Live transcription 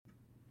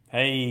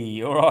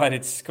Hey, all right,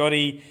 it's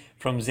Scotty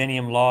from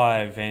Zenium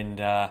Live,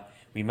 and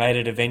we made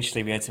it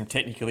eventually. We had some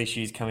technical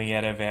issues coming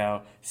out of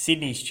our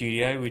Sydney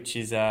studio, which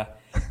is down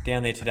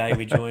there today.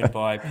 We're joined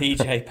by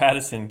PJ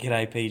Patterson.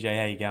 G'day, PJ.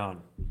 How you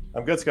going?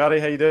 I'm good, Scotty.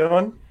 How you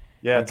doing?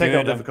 Yeah, I'm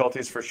technical good.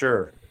 difficulties for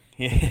sure.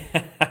 Yeah.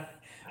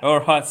 All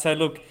right. So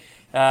look,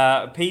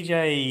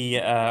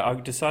 PJ, I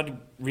decided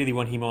to really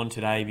want him on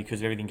today because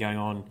of everything going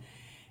on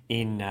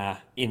in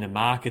the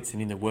markets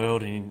and in the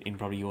world and in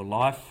probably your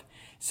life.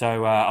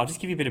 So I'll just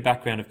give you a bit of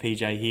background of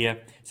PJ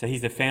here. So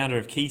he's the founder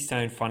of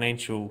Keystone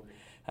Financial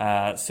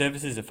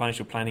Services, a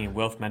financial planning and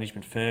wealth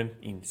management firm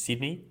in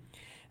Sydney.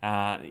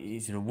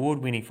 He's an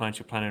award-winning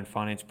financial planner and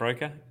finance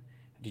broker.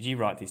 Did you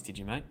write this? Did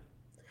you, mate?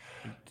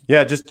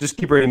 Yeah, just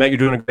keep reading, mate. You're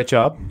doing a great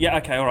job. Yeah,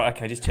 okay, all right,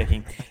 okay, just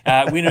checking.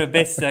 Winner of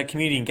Best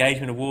Community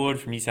Engagement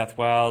Award from New South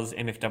Wales,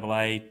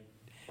 MFAA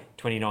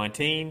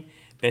 2019.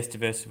 Best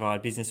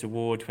Diversified Business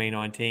Award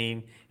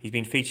 2019. He's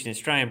been featured in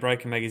Australian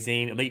Broker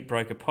Magazine, Elite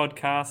Broker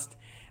Podcast,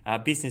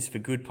 Business for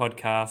Good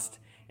Podcast,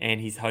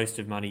 and he's host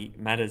of Money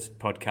Matters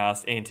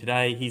Podcast. And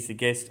today he's the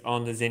guest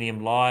on the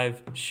Zenium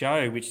Live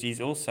show, which is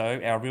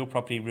also our Real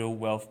Property, Real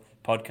Wealth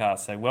podcast.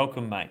 So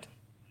welcome, mate.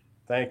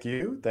 Thank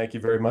you. Thank you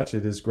very much.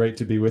 It is great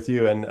to be with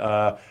you. And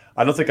I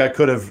don't think I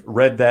could have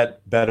read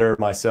that better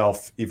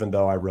myself, even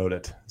though I wrote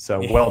it.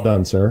 So well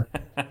done, sir.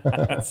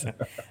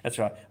 That's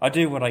right. I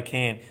do what I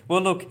can.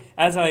 Well, look,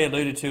 as I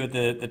alluded to at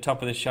the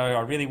top of the show,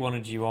 I really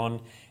wanted you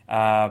on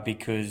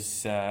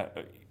because,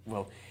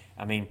 well,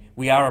 I mean,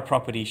 we are a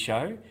property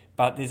show,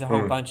 but there's a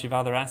whole bunch of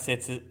other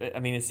assets. I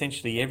mean,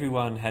 essentially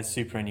everyone has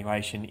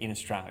superannuation in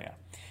Australia.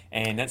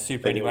 And that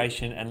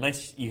superannuation,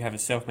 unless you have a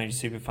self-managed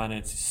super fund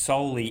and it's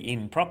solely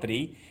in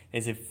property,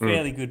 there's a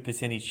fairly good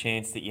percentage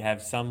chance that you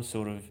have some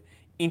sort of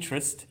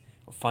interest,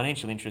 or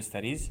financial interest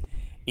that is,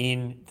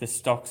 in the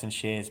stocks and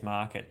shares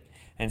market.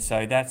 And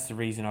so that's the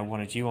reason I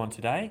wanted you on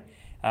today.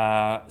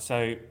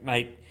 So,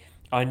 mate,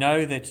 I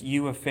know that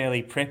you were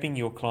fairly prepping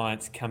your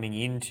clients coming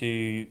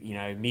into,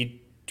 mid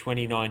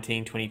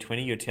 2019,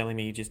 2020. You're telling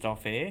me just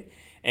off air.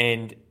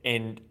 And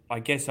I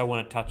guess I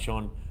want to touch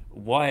on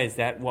why is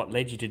that? What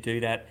led you to do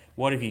that?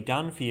 What have you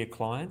done for your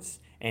clients?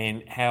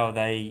 And how are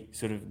they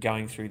sort of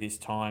going through this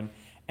time?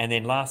 And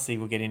then lastly,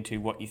 we'll get into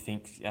what you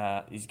think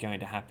is going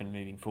to happen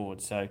moving forward.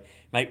 So,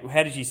 mate,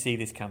 how did you see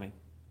this coming?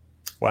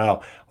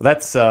 Wow. Well,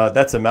 that's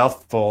a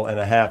mouthful and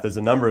a half. There's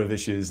a number of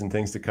issues and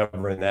things to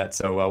cover in that.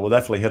 So we'll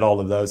definitely hit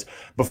all of those.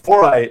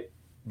 Before I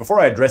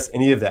address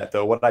any of that,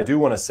 though, what I do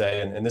want to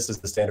say, and this is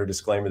the standard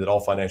disclaimer that all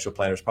financial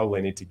planners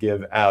probably need to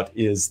give out,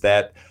 is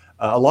that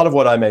a lot of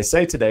what I may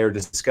say today or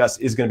discuss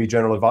is going to be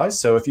general advice.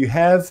 So if you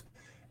have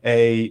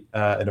an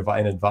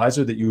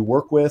advisor that you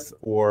work with,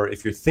 or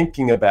if you're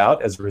thinking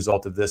about, as a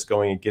result of this,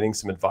 going and getting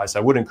some advice, I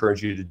would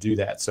encourage you to do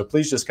that. So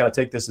please just kind of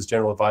take this as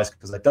general advice,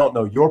 because I don't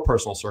know your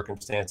personal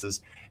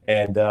circumstances,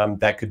 and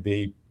that could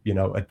be,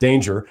 a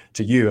danger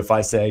to you if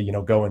I say,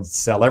 go and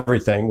sell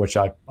everything, which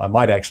I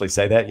might actually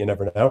say that. You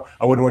never know.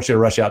 I wouldn't want you to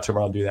rush out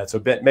tomorrow and do that.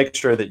 So make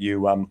sure that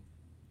you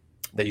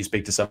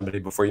speak to somebody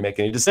before you make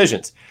any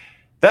decisions.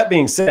 That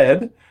being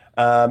said,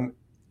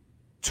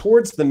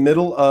 towards the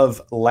middle of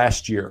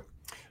last year,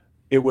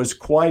 it was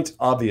quite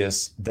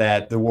obvious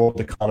that the world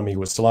economy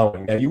was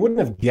slowing. Now, you wouldn't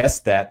have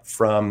guessed that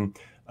from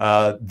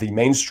the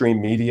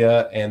mainstream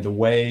media and the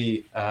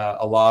way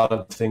a lot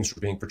of things were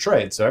being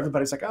portrayed. So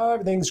everybody's like, oh,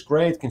 everything's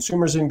great,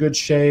 consumers in good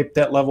shape,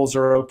 debt levels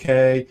are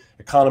okay,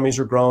 economies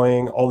are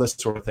growing, all this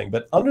sort of thing.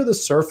 But under the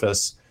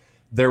surface,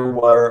 there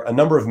were a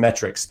number of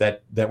metrics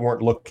that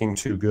weren't looking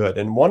too good.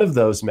 And one of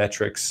those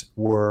metrics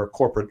were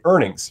corporate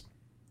earnings.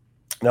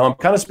 Now, I'm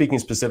kind of speaking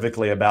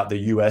specifically about the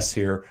US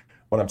here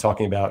when I'm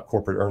talking about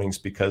corporate earnings,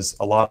 because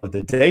a lot of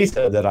the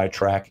data that I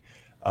track,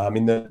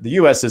 the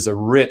US is a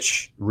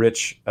rich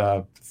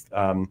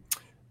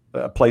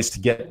place to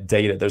get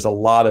data. There's a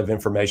lot of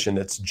information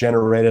that's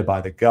generated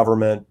by the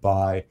government,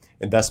 by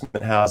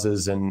investment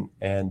houses and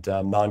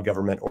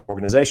non-government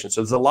organizations. So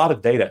there's a lot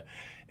of data.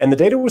 And the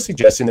data was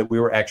suggesting that we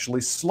were actually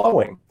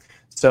slowing.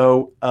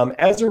 So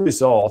as a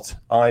result,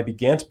 I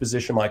began to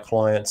position my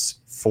clients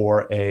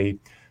for a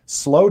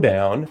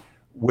slowdown,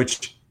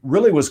 which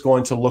really was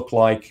going to look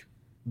like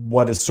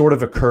what has sort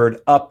of occurred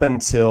up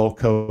until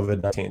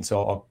COVID-19.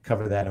 So I'll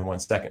cover that in one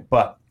second.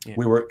 But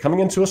we were coming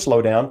into a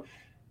slowdown.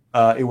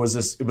 It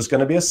was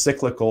going to be a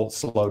cyclical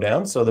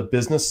slowdown. So the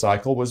business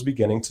cycle was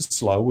beginning to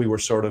slow. We were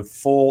sort of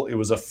full. It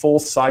was a full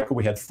cycle.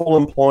 We had full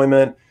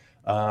employment.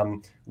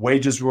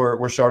 Wages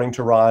were starting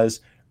to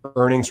rise.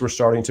 Earnings were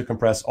starting to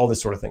compress. All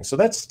this sort of thing. So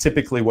that's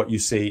typically what you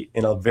see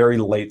in a very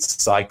late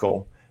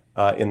cycle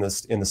in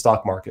the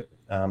stock market.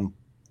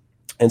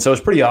 And so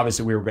it's pretty obvious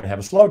that we were going to have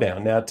a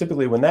slowdown. Now,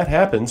 typically when that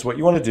happens, what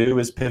you want to do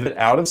is pivot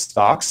out of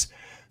stocks.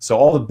 So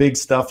all the big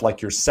stuff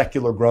like your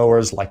secular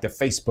growers, like the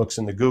Facebooks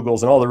and the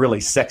Googles and all the really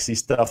sexy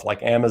stuff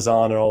like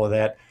Amazon and all of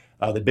that,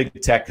 the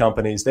big tech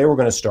companies, they were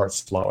going to start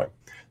slowing.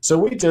 So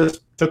we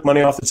just took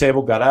money off the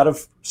table, got out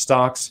of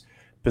stocks,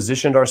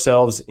 positioned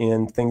ourselves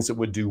in things that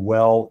would do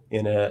well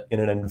in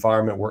an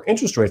environment where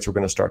interest rates were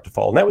going to start to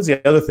fall. And that was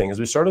the other thing, is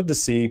we started to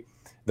see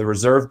the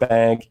Reserve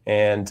Bank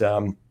and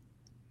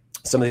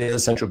some of the other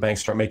central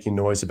banks start making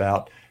noise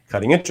about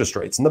cutting interest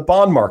rates, and the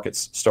bond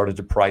markets started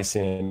to price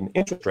in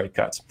interest rate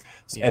cuts.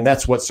 Yeah. And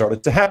that's what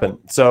started to happen.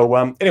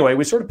 So anyway,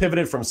 we sort of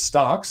pivoted from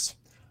stocks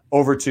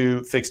over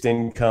to fixed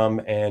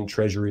income and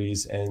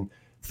treasuries and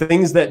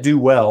things that do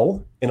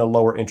well in a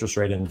lower interest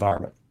rate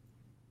environment.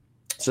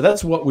 So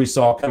that's what we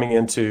saw coming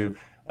into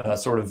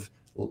sort of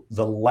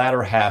the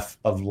latter half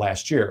of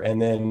last year.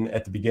 And then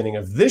at the beginning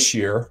of this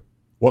year,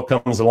 what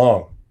comes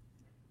along?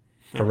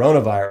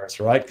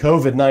 Coronavirus, right?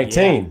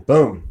 COVID-19,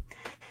 boom.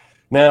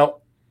 Now,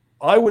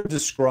 I would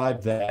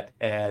describe that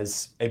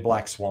as a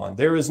black swan.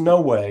 There is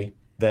no way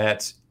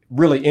that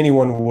really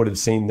anyone would have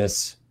seen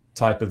this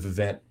type of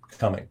event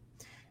coming.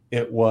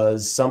 It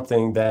was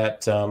something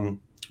that,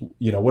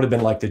 would have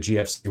been like the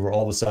GFC, where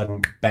all of a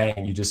sudden,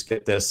 bang, you just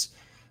get this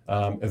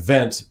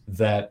event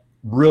that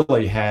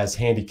really has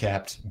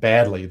handicapped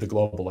badly the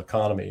global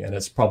economy, and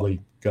it's probably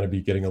going to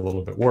be getting a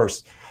little bit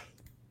worse.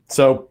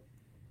 So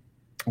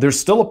there's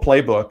still a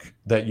playbook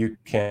that you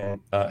can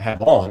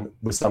have on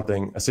with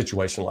a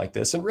situation like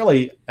this. And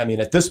really, I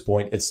mean, at this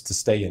point, it's to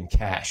stay in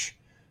cash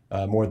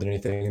more than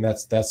anything. And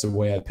that's the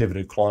way I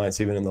pivoted clients,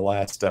 even in the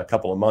last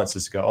couple of months,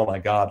 is to go, oh my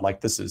God, like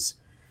this is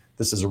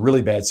a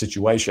really bad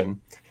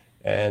situation.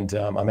 And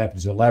I'm happy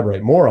to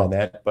elaborate more on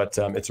that, but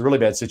it's a really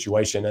bad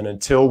situation. And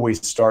until we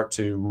start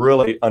to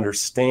really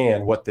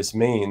understand what this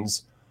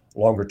means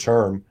longer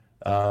term,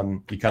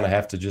 you kind of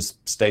have to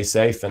just stay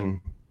safe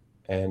and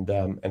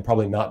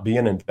probably not be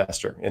an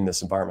investor in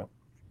this environment.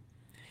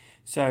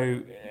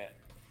 So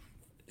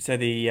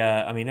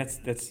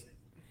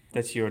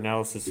that's your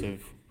analysis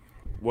of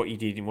what you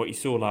did and what you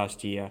saw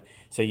last year.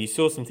 So you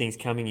saw some things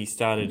coming. You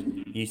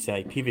started,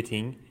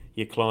 pivoting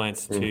your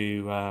clients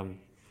to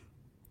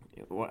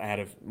out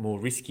of more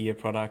riskier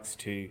products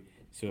to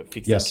sort of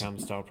fixed income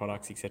style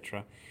products,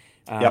 etc.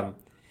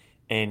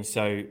 And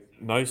so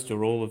most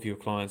or all of your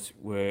clients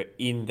were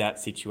in that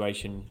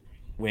situation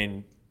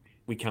when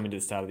we come into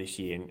the start of this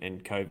year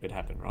and COVID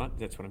happened, right?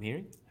 That's what I'm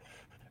hearing?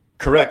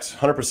 Correct,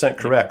 100%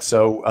 correct.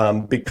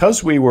 So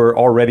because we were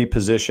already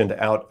positioned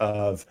out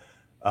of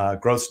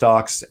growth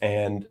stocks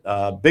and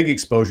big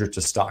exposure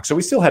to stocks, so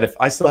I still had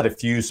a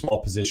few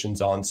small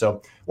positions on.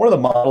 So one of the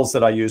models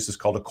that I use is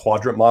called a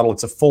quadrant model.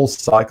 It's a full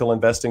cycle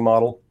investing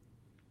model.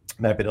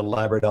 I'm happy to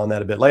elaborate on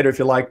that a bit later if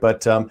you like,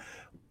 but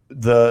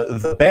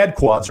the bad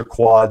quads are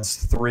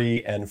quads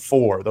 3 and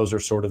 4. Those are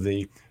sort of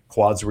the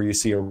quads where you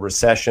see a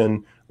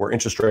recession, where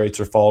interest rates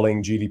are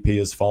falling, GDP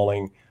is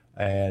falling,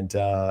 and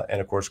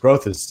of course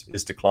growth is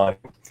declining,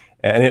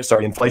 and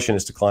inflation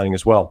is declining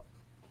as well.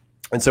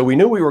 And so we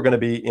knew we were going to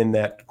be in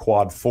that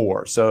quad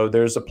 4. So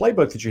there's a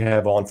playbook that you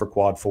have on for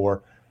quad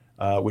 4,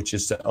 which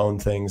is to own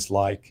things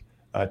like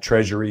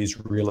treasuries,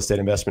 real estate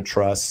investment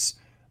trusts,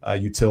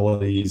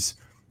 utilities,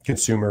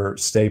 consumer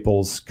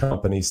staples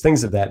companies,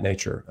 things of that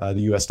nature.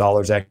 The US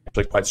dollar is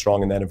actually quite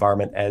strong in that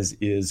environment, as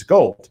is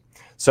gold.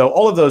 So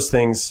all of those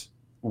things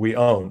we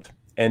owned.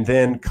 And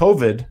then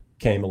COVID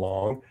came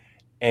along,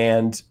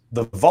 and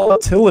the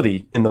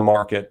volatility in the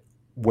market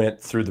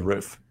went through the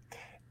roof.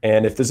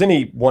 And if there's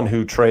anyone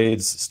who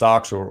trades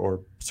stocks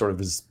or sort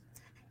of is,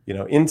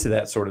 into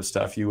that sort of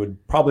stuff, you would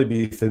probably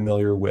be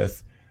familiar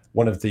with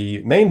one of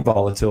the main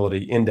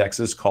volatility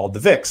indexes called the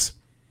VIX.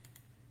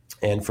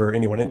 And for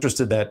anyone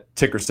interested, that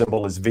ticker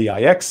symbol is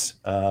VIX.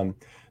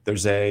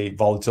 There's a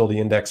volatility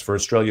index for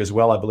Australia as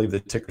well. I believe the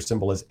ticker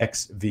symbol is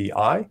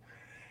XVI.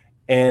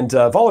 And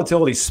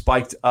volatility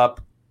spiked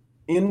up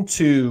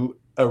into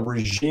a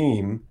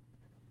regime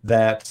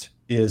that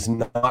is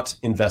not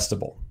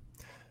investable.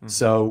 Mm-hmm.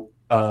 So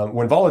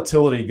when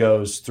volatility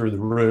goes through the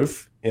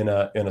roof in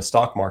a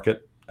stock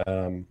market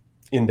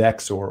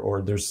index,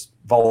 or there's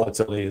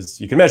volatility,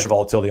 you can measure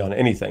volatility on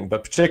anything,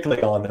 but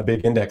particularly on a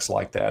big index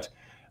like that,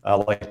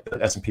 like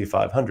the S&P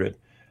 500,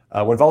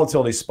 when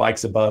volatility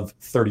spikes above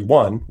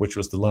 31, which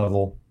was the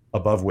level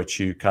above which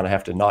you kind of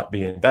have to not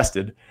be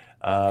invested,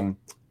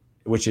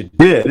 which it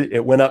did.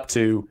 It went up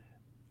to.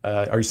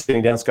 Are you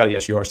sitting down, Scotty?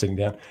 Yes, you are sitting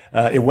down.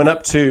 It went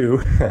up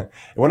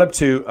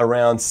to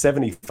around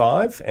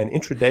 75, and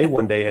intraday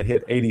one day it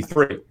hit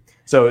 83.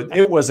 So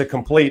it was a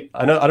complete.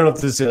 I don't know if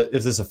this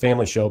is a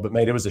family show, but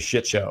mate, it was a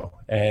shit show,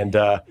 and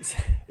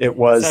it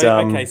was.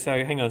 So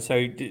hang on.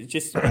 So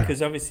just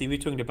because obviously we're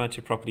talking to a bunch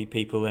of property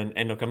people,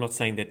 and look, I'm not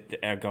saying that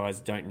our guys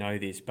don't know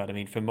this, but I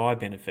mean for my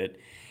benefit.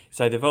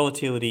 So the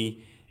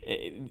volatility,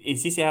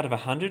 is this out of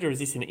 100 or is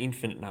this an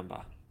infinite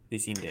number?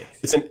 This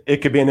index?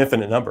 It could be an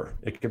infinite number.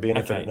 It could be an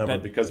infinite number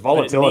because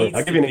volatility.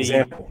 I'll give you an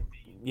example.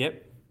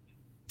 Yep.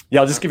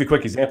 Yeah, I'll just give you a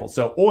quick example.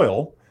 So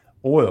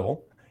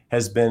oil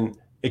has been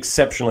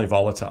exceptionally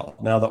volatile.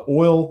 Now the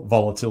oil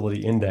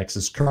volatility index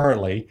is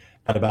currently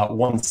at about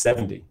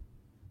 170.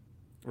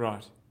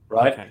 Right.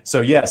 Okay. So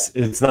yes,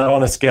 it's not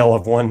on a scale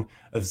of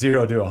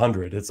 0 to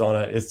 100. It's on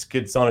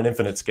an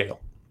infinite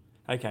scale.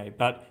 Okay,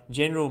 but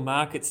general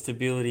market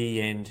stability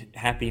and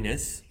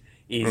happiness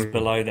is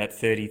below that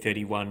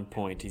 31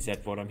 point. Is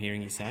that what I'm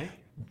hearing you say?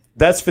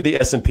 That's for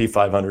the S&P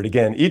 500.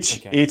 Again,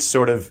 each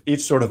sort of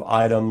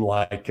item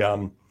like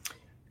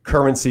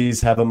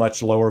Currencies have a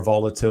much lower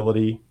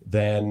volatility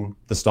than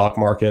the stock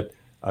market.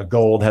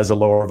 Gold has a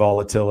lower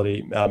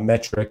volatility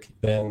metric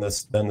than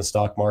the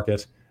stock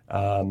market.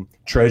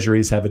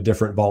 Treasuries have a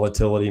different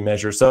volatility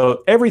measure.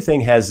 So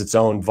everything has its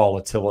own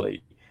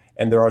volatility,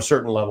 and there are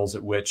certain levels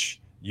at which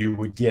you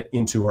would get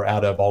into or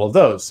out of all of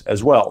those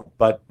as well.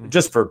 But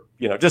just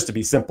to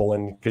be simple,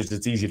 and because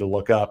it's easy to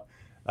look up,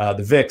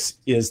 the VIX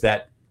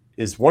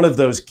is one of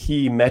those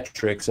key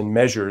metrics and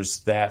measures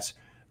that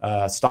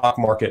stock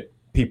market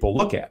people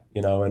look at,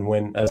 and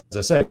when, as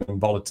I said, when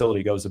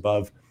volatility goes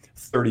above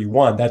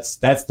 31, that's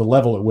the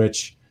level at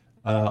which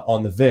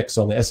on the VIX,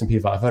 on the S&P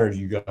 500,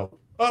 you go,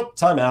 oh,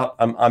 time out,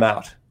 I'm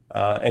out.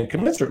 And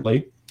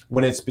commensurately,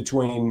 when it's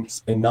between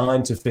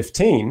 9 to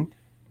 15,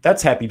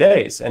 that's happy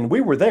days. And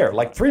we were there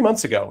like 3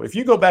 months ago. If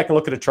you go back and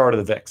look at a chart of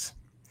the VIX,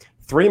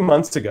 3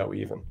 months ago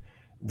even,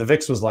 the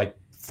VIX was like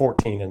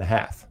 14 and a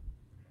half.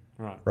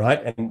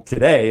 Right. And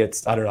today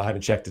it's, I don't know, I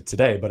haven't checked it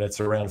today, but it's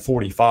around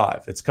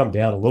 45. It's come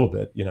down a little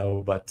bit,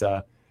 but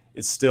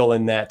it's still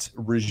in that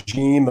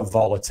regime of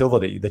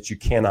volatility that you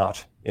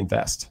cannot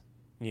invest.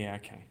 Yeah.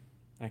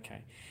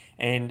 Okay.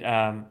 And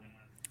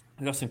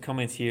we've got some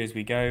comments here as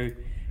we go.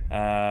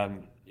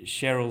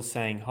 Cheryl's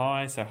saying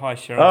hi. So hi,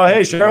 Cheryl. Oh,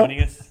 hey, Cheryl.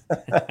 Joining us.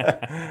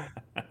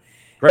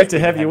 Great to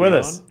have you with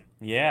us.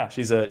 Yeah,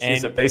 she's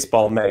a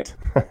baseball mate.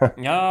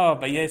 Oh,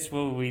 but yes,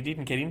 well, we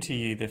didn't get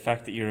into the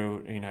fact that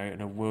you're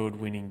an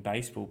award-winning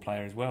baseball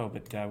player as well.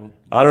 But I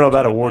don't know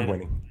about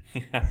award-winning.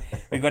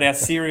 We've got our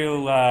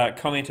serial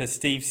commenter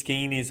Steve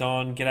Skeen is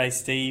on. G'day,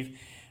 Steve.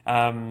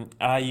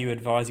 Are you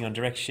advising on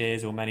direct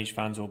shares or managed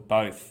funds or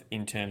both?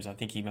 In terms, I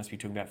think he must be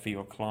talking about for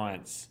your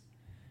clients.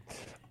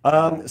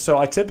 So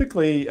I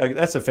typically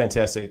that's a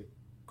fantastic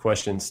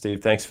question,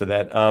 Steve. Thanks for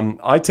that.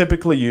 I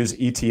typically use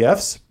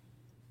ETFs.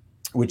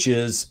 Which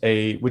is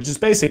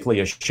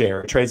basically a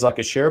share. It trades like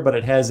a share, but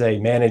it has a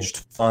managed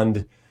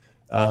fund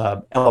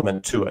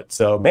element to it.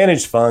 So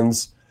managed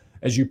funds,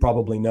 as you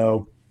probably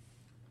know,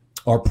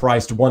 are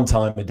priced one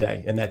time a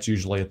day, and that's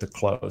usually at the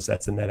close.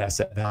 That's the net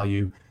asset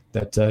value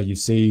that you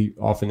see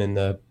often in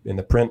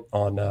the print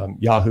on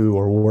Yahoo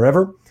or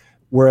wherever.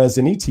 Whereas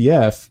an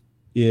ETF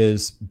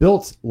is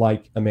built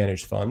like a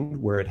managed fund,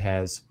 where it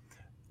has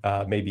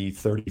maybe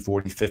 30,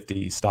 40,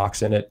 50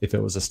 stocks in it if it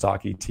was a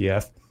stock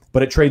ETF.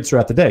 But it trades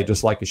throughout the day,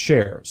 just like a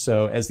share.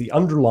 So as the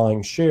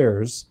underlying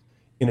shares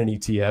in an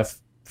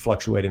ETF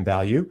fluctuate in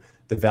value,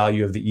 the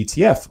value of the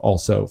ETF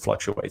also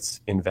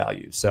fluctuates in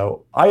value.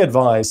 So I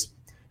advise,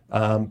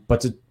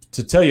 but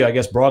to tell you, I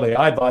guess broadly,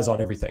 I advise on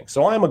everything.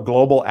 So I am a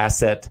global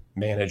asset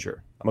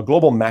manager. I'm a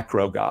global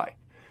macro guy.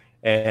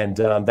 And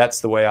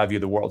that's the way I view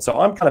the world. So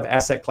I'm kind of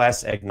asset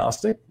class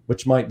agnostic,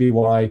 which might be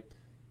why,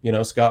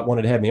 Scott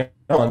wanted to have me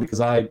on, because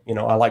I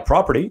like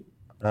property.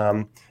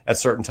 At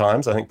certain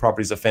times, I think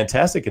property is a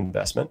fantastic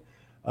investment,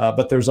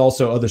 but there's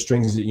also other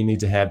strings that you need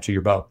to have to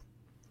your bow,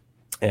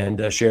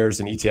 and shares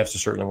and ETFs are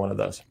certainly one of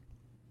those.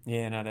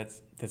 Yeah, no,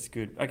 that's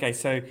good. Okay,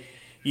 so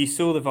you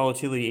saw the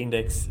volatility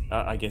index,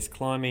 I guess,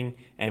 climbing,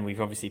 and we've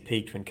obviously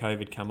peaked when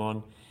COVID come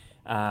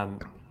on.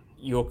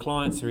 Your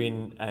clients are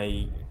in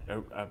a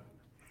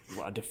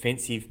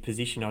defensive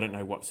position. I don't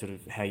know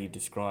how you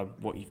describe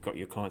what you've got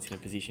your clients in a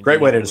position.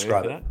 Great way to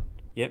describe it.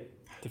 Yep.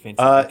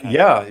 Defensive.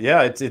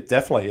 Yeah. It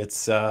definitely.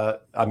 It's. I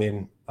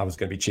mean, I was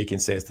going to be cheeky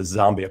and say it's the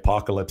zombie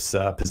apocalypse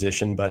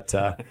position, but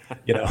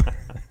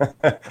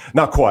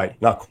not quite.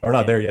 We're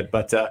not there yet.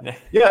 But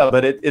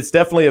but it's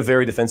definitely a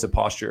very defensive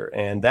posture,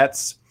 and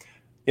that's,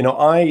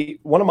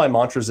 one of my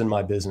mantras in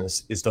my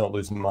business is don't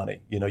lose money.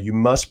 You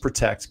must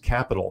protect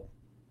capital.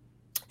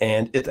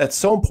 And that's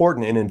so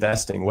important in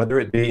investing, whether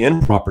it be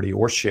in property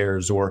or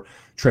shares or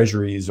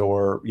treasuries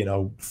or,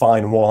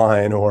 fine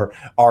wine or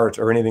art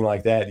or anything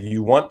like that.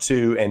 You want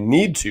to and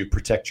need to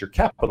protect your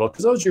capital,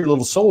 because those are your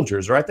little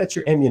soldiers, right? That's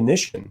your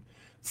ammunition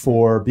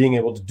for being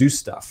able to do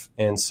stuff.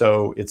 And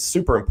so it's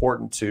super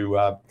important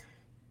to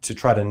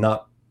try to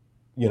not,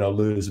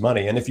 lose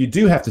money. And if you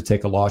do have to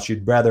take a loss,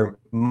 you'd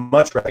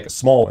much rather take a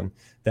small one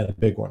than a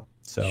big one.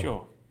 So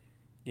sure.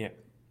 Yep.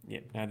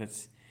 No,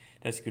 that's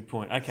a good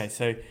point. Okay,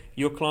 so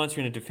your clients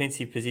are in a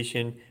defensive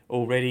position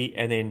already,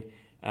 and then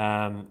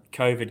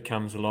COVID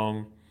comes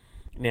along.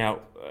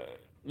 Now,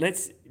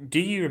 do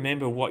you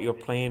remember what your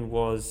plan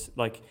was?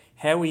 Like,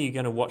 how were you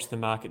going to watch the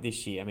market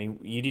this year? I mean,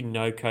 you didn't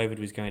know COVID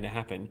was going to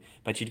happen,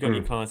 but you'd got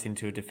your clients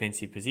into a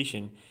defensive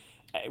position.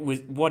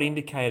 What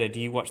indicator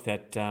do you watch?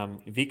 That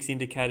VIX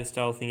indicator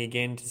style thing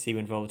again to see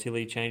when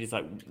volatility changes?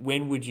 Like,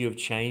 when would you have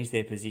changed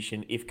their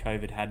position if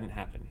COVID hadn't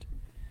happened?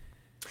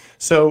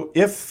 So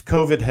if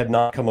COVID had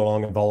not come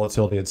along and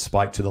volatility had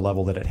spiked to the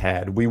level that it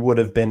had, we would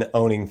have been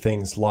owning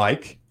things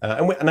like,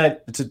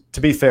 to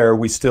be fair,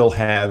 we still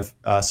have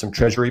some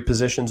treasury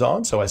positions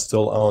on. So I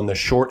still own the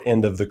short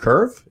end of the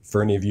curve.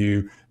 For any of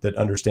you that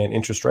understand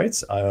interest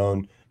rates, I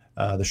own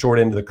the short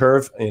end of the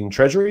curve in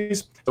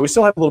treasuries. So we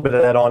still have a little bit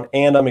of that on,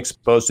 and I'm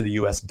exposed to the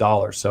US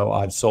dollar. So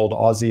I've sold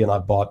Aussie and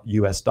I've bought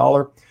US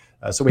dollar.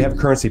 So we have a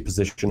currency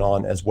position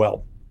on as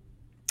well.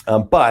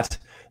 But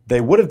they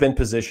would have been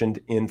positioned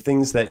in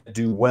things that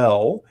do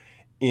well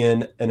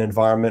in an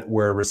environment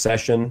where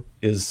recession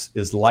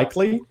is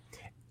likely,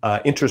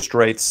 interest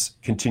rates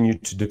continue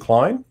to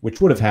decline,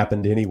 which would have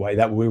happened anyway.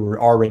 That we were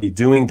already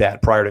doing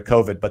that prior to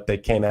COVID, but they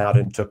came out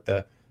and took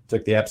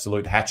the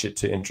absolute hatchet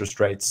to interest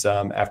rates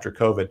after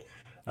COVID.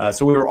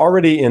 So we were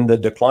already in the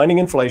declining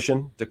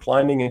inflation,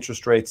 declining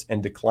interest rates,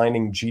 and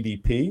declining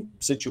GDP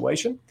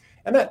situation,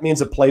 and that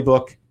means a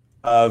playbook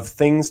of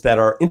things that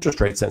are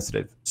interest rate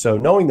sensitive. So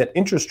knowing that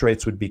interest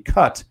rates would be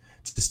cut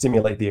to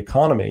stimulate the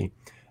economy,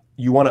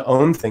 you want to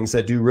own things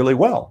that do really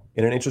well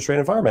in an interest rate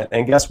environment.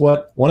 And guess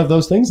what? One of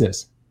those things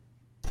is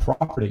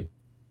property.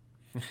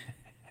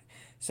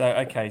 So,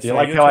 okay. Do you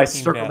like how I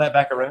circled that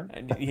back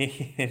around?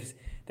 Yes,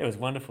 that was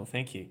wonderful.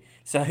 Thank you.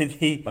 So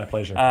My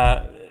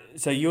pleasure.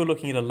 So you're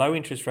looking at a low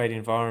interest rate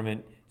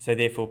environment, so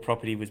therefore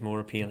property was more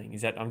appealing.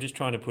 Is that? I'm just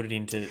trying to put it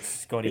into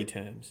Scotty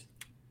terms.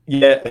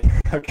 Yeah.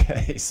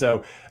 Okay.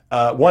 So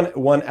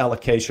one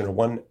allocation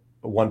or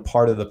one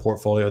part of the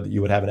portfolio that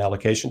you would have an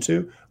allocation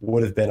to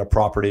would have been a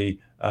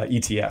property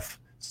ETF.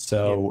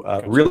 So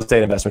Gotcha. real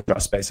estate investment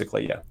trust,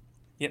 basically. Yeah.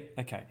 Yep.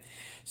 Okay.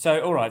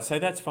 So all right. So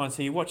that's fine.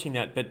 So you're watching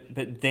that, but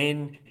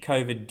then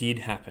COVID did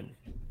happen.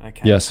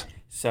 Okay. Yes.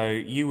 So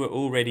you were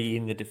already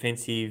in the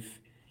defensive,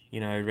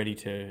 ready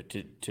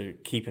to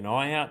keep an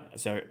eye out.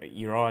 So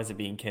your eyes are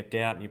being kept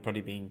out, and you're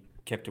probably being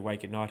kept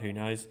awake at night. Who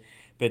knows?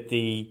 But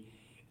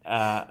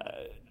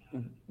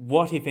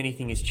what if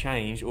anything has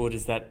changed, or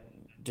does that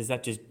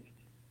just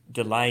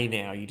delay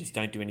now? You just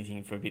don't do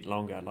anything for a bit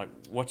longer. Like,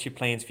 what's your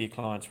plans for your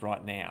clients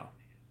right now?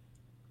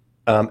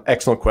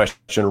 Excellent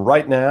question.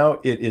 Right now,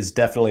 it is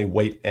definitely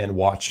wait and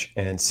watch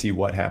and see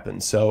what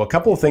happens. So a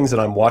couple of things that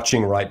I'm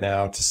watching right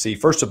now to see,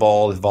 first of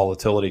all, if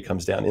volatility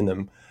comes down in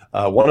them.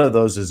 One of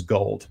those is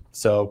gold.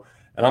 So,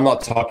 and I'm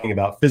not talking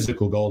about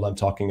physical gold. I'm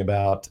talking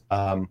about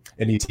an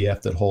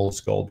ETF that holds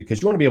gold,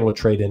 because you want to be able to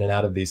trade in and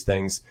out of these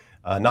things,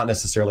 not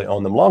necessarily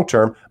own them long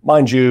term.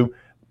 Mind you,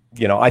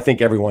 I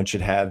think everyone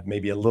should have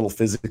maybe a little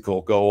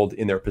physical gold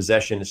in their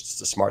possession. It's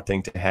just a smart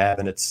thing to have,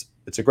 and it's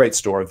a great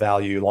store of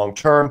value long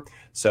term.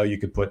 So you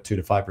could put 2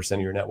 to 5%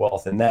 of your net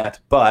wealth in that.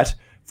 But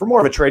for more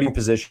of a trading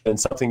position,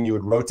 something you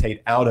would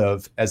rotate out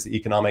of as the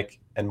economic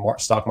and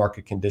stock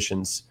market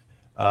conditions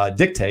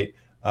dictate,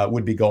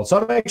 would be gold. So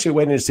I'm actually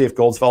waiting to see if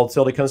gold's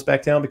volatility comes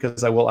back down,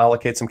 because I will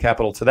allocate some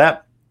capital to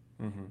that.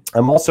 Mm-hmm.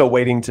 I'm also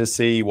waiting to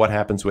see what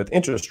happens with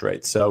interest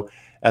rates. So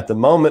at the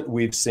moment,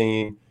 we've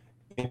seen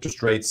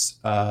interest rates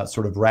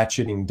sort of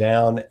ratcheting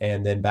down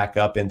and then back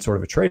up in sort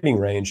of a trading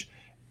range.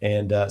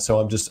 And so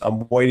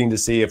I'm waiting to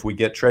see if we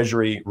get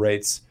Treasury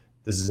rates,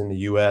 this is in the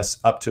U.S.,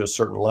 up to a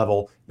certain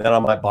level, then I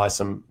might buy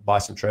some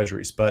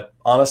Treasuries. But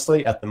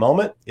honestly, at the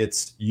moment,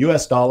 it's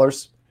U.S.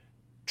 dollars,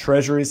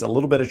 Treasuries, a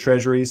little bit of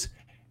Treasuries,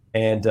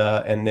 and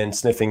then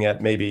sniffing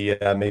at maybe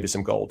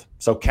some gold.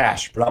 So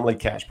cash, predominantly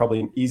cash, probably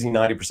an easy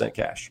 90%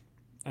 cash.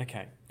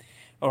 Okay.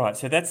 All right.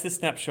 So that's the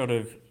snapshot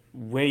of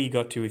where you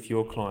got to with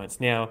your clients.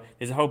 Now,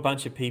 there's a whole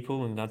bunch of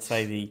people, and I'd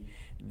say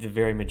the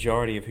very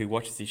majority of who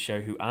watches this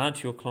show who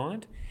aren't your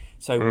client.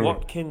 So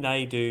what can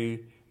they do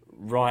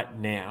right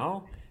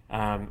now?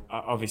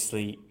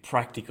 Obviously,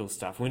 practical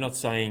stuff. We're not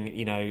saying,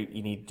 you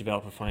need to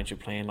develop a financial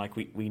plan. Like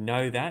we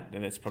know that,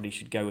 and that's probably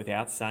should go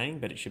without saying,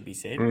 but it should be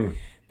said.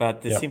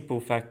 But the simple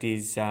fact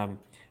is, I'm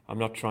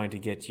not trying to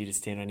get you to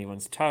stand on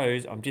anyone's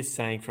toes. I'm just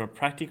saying, from a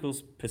practical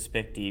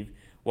perspective,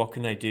 what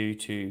can they do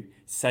to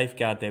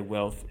safeguard their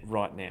wealth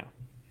right now?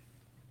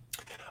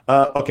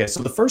 Okay,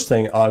 so the first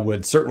thing I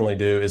would certainly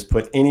do is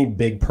put any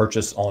big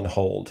purchase on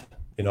hold.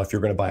 If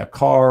you're going to buy a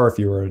car, if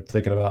you were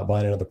thinking about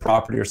buying another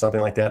property or something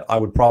like that, I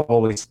would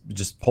probably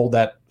just hold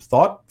that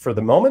thought for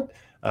the moment.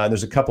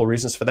 There's a couple of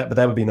reasons for that, but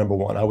that would be number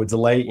one. I would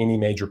delay any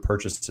major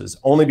purchases,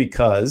 only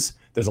because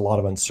there's a lot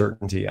of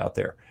uncertainty out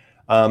there.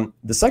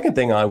 The second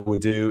thing I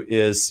would do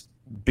is,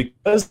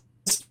 because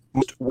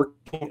most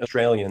working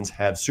Australians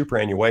have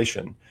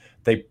superannuation,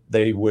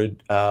 they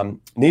would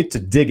need to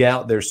dig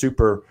out their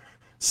super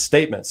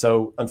statement.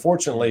 So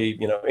unfortunately,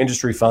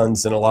 industry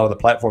funds and a lot of the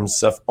platforms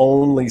stuff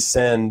only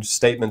send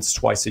statements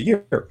twice a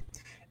year.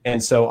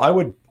 And so I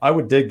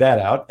would dig that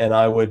out, and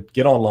I would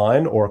get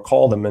online or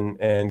call them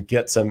and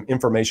get some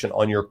information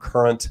on your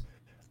current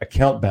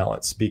account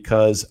balance,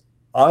 because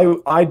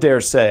I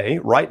dare say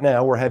right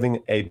now we're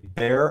having a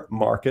bear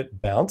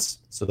market bounce.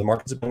 So the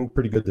markets have been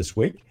pretty good this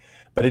week,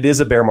 but it is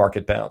a bear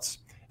market bounce.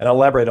 And I'll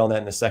elaborate on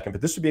that in a second. But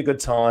this would be a good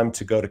time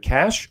to go to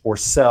cash or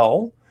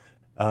sell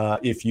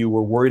if you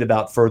were worried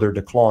about further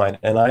decline.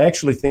 And I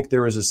actually think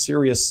there is a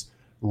serious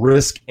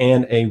risk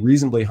and a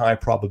reasonably high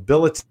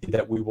probability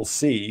that we will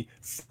see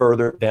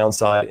further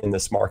downside in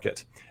this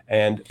market.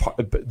 And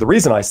the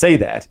reason I say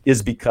that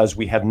is because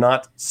we have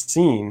not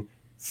seen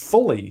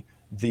fully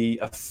the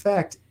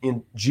effect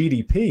in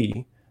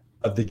GDP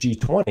of the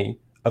G20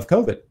 of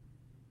COVID.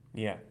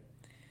 Yeah.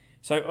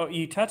 So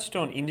you touched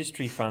on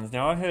industry funds.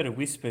 Now, I heard a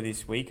whisper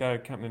this week. I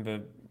can't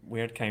remember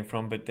where it came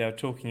from, but they were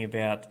talking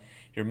about,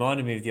 it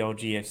reminded me of the old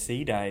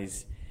GFC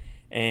days,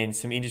 and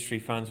some industry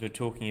funds were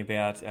talking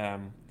about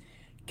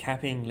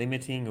capping,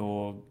 limiting,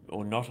 or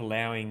not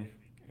allowing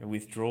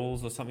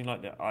withdrawals or something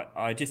like that.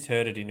 I just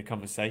heard it in a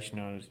conversation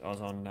I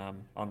was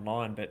on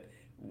online, but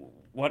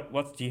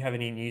what do you have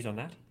any news on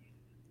that?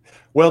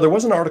 Well, there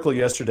was an article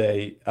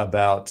yesterday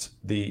about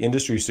the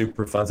industry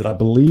super funds, and I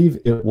believe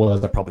it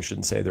was, I probably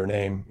shouldn't say their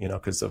name,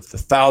 because of the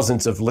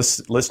thousands of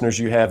listeners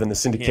you have in the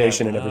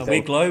syndication and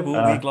everything.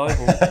 We're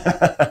global.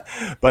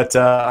 But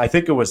I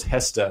think it was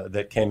Hesta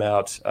that came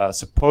out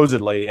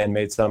supposedly and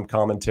made some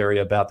commentary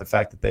about the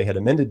fact that they had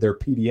amended their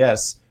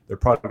PDS, their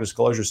product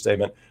disclosure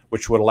statement,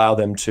 which would allow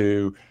them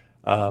to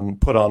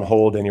put on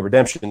hold any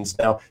redemptions.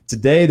 Now,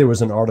 today there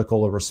was an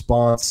article, a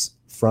response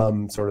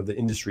from sort of the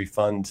industry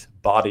fund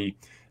body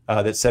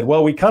that said,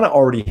 well, we kind of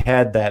already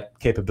had that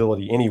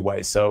capability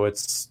anyway, so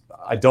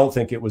I don't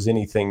think it was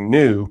anything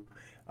new.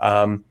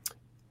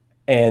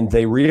 And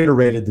they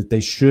reiterated that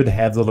they should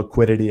have the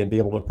liquidity and be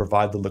able to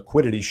provide the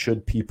liquidity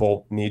should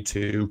people need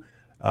to,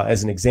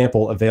 as an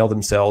example, avail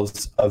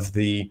themselves of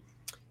the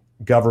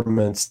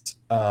government's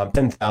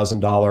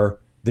 $10,000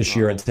 this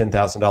year and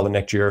 $10,000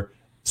 next year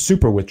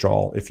super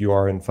withdrawal if you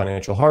are in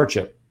financial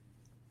hardship.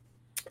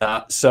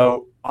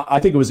 So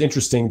I think it was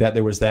interesting that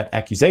there was that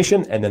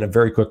accusation and then a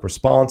very quick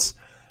response.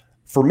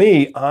 For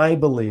me, I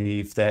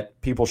believe that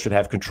people should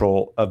have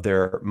control of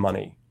their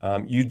money.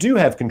 You do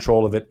have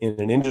control of it in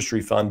an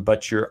industry fund,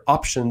 but your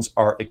options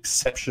are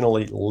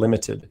exceptionally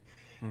limited.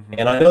 Mm-hmm.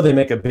 And I know they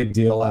make a big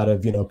deal out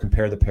of,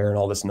 compare the pair and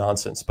all this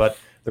nonsense. But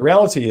the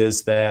reality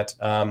is that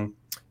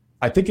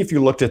I think if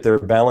you looked at their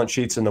balance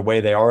sheets and the way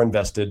they are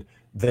invested,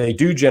 they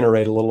do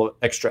generate a little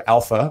extra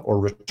alpha or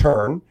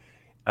return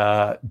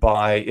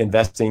by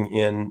investing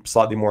in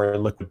slightly more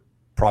liquid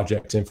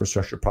projects,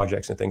 infrastructure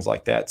projects, and things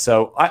like that.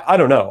 So I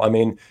don't know. I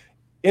mean,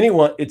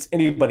 it's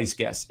anybody's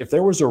guess. If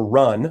there was a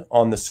run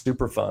on the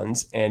super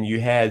funds and you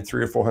had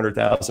 300,000 or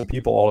 400,000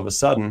 people all of a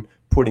sudden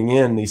putting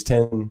in these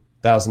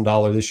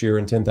 $10,000 this year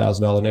and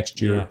 $10,000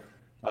 next year,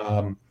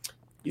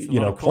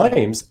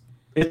 claims,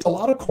 it's a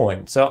lot of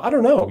coin. So I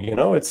don't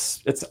know.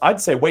 It's I'd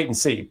say wait and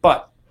see.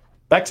 But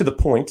back to the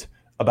point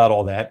about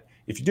all that.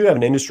 If you do have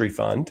an industry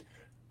fund,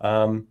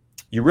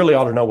 you really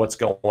ought to know what's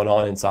going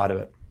on inside of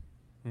it.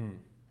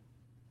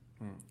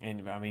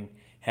 And I mean,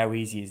 how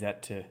easy is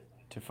that to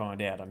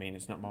find out? I mean,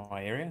 it's not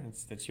my area.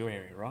 That's your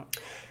area, right?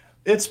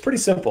 It's pretty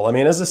simple. I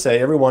mean, as I say,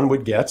 everyone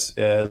would get,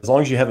 as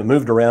long as you haven't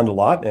moved around a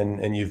lot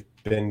and you've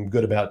been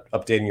good about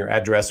updating your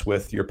address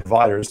with your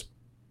providers,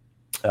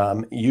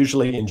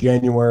 usually in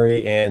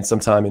January and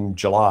sometime in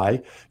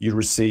July, you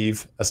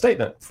receive a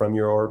statement from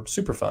your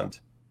super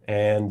fund.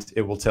 And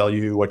it will tell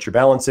you what your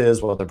balance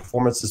is, what the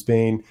performance has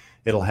been.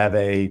 It'll have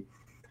a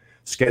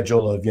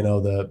schedule of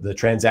the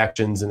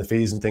transactions and the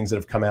fees and things that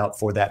have come out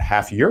for that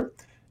half year,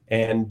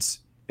 and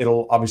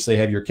it'll obviously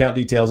have your account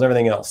details and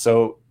everything else.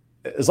 So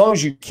as long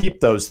as you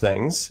keep those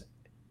things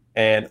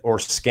or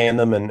scan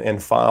them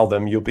and file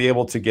them, you'll be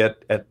able to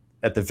get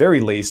at the very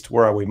least,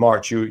 where are we,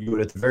 March, you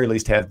would at the very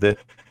least have the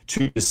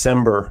 2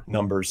 December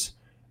numbers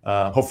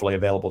hopefully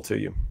available to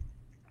you.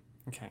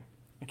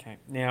 Okay.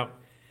 Now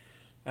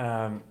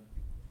I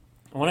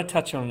want to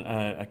touch on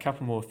a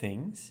couple more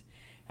things.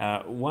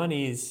 One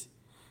is,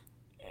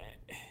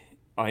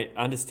 I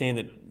understand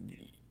that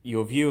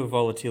your view of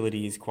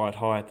volatility is quite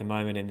high at the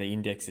moment, and the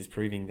index is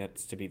proving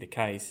that's to be the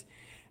case.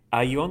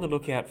 Are you on the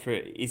lookout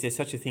is there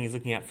such a thing as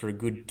looking out for a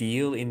good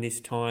deal in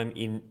this time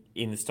in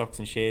the stocks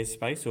and shares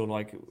space, or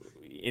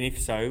and if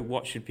so,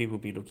 what should people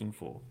be looking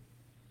for?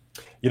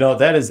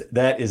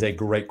 That is a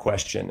great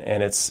question,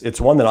 and it's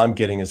one that I'm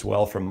getting as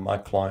well from my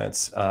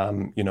clients.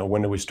 When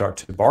do we start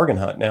to bargain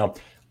hunt? Now,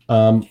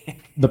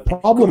 the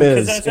problem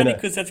is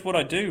because that's what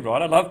I do,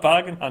 right? I love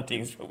bargain hunting.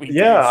 Is what we do.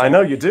 So, I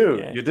know you do.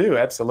 Yeah. You do,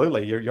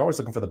 absolutely. You're always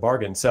looking for the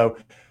bargain. So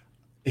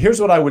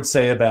here's what I would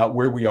say about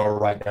where we are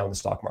right now in the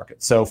stock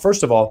market. So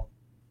first of all,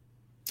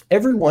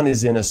 everyone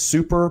is in a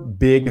super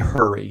big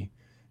hurry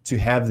to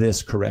have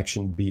this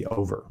correction be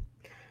over.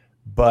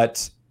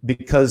 But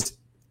because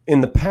in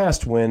the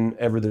past,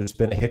 whenever there's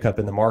been a hiccup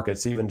in the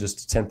markets, even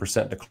just a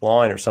 10%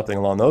 decline or something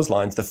along those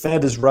lines, the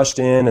Fed has rushed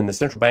in and the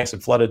central banks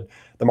have flooded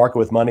the market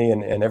with money,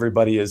 and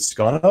everybody has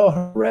gone, oh,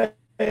 hooray.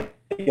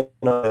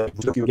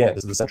 Look you again.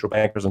 This is the central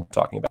bankers I'm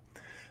talking about.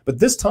 But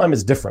this time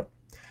is different.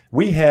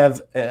 We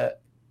have an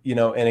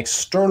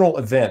external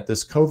event,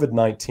 this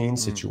COVID-19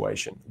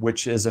 situation,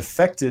 which has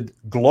affected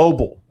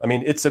global. I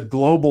mean, it's a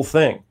global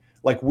thing.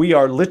 We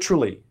are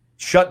literally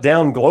shut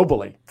down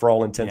globally for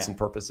all intents and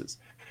purposes.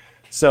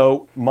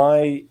 So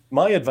my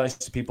advice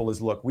to people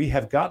is, look, we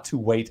have got to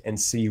wait and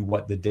see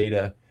what the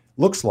data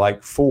looks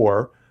like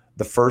for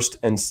the first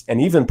and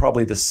even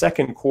probably the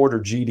second quarter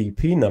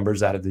GDP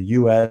numbers out of the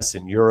US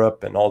and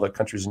Europe and all the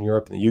countries in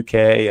Europe and the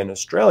UK and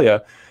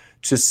Australia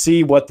to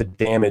see what the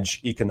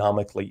damage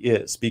economically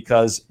is.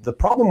 Because the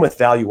problem with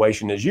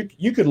valuation is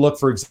you could look,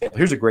 for example,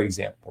 here's a great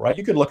example, right?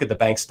 You could look at the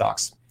bank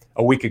stocks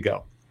a week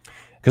ago,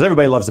 because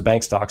everybody loves the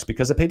bank stocks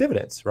because they pay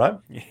dividends, right?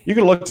 You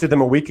could look at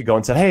them a week ago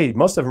and said, hey,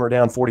 most of them are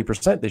down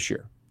 40% this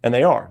year. And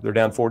they are. They're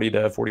down 40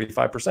 to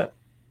 45%.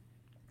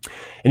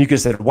 And you could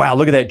have said, wow,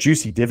 look at that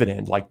juicy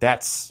dividend.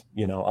 That's,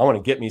 I want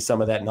to get me some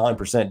of that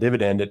 9%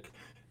 dividend at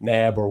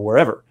NAB or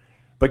wherever.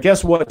 But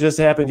guess what just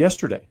happened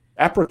yesterday?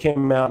 APRA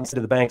came out and said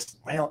to the banks,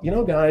 well,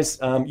 guys,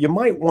 you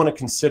might want to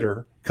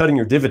consider cutting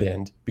your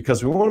dividend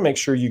because we want to make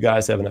sure you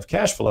guys have enough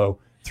cash flow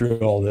through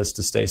all this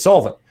to stay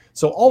solvent.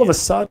 So all of a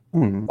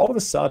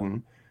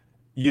sudden,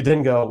 you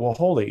then go, well,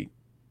 holy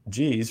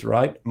geez,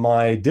 right?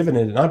 My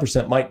dividend at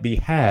 9% might be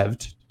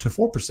halved to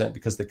 4%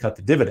 because they cut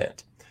the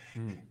dividend.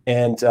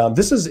 And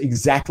this is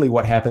exactly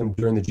what happened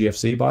during the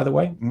GFC, by the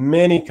way.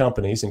 Many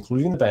companies,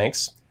 including the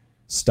banks,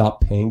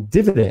 stopped paying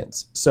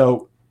dividends.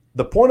 So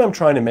the point I'm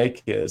trying to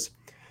make is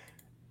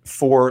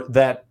for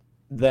that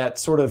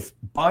sort of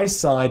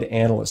buy-side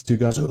analyst who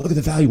goes, oh, look at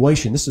the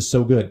valuation. This is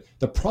so good.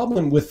 The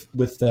problem with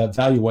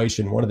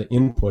valuation, one of the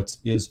inputs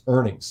is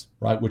earnings,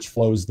 right? Which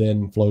flows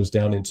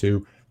down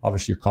into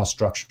obviously your cost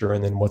structure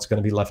and then what's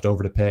going to be left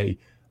over to pay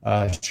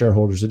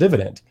shareholders a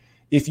dividend.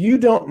 If you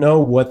don't know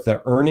what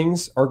the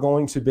earnings are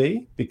going to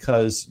be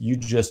because you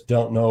just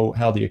don't know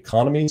how the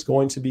economy is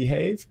going to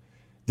behave,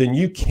 then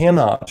you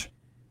cannot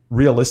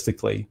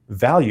realistically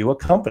value a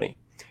company.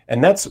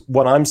 And that's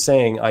what I'm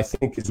saying, I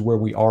think, is where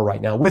we are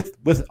right now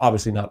with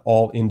obviously not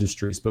all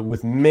industries, but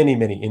with many,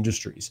 many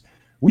industries.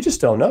 We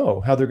just don't know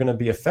how they're going to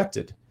be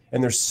affected.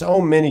 And there's so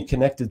many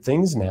connected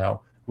things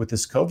now with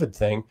this COVID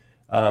thing,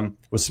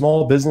 with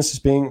small businesses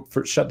being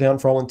shut down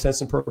for all intents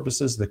and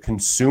purposes. The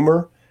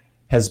consumer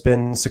has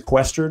been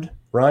sequestered,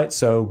 right?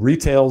 So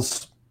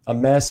retail's a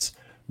mess,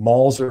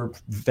 malls are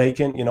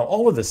vacant,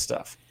 all of this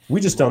stuff.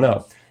 We just don't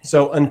know.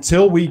 So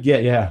until we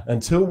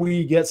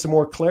get some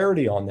more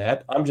clarity on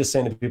that, I'm just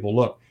saying to people,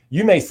 look,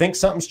 you may think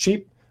something's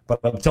cheap, but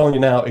I'm telling you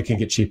now, it can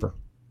get cheaper.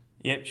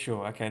 Yep,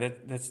 sure. Okay,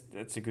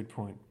 that's a good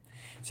point.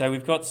 So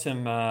we've got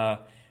a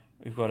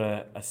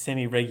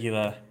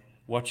semi-regular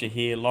watcher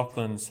here,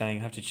 Lachlan, saying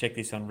I have to check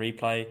this on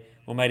replay.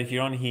 Well, mate, if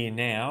you're on here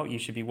now, you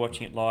should be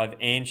watching it live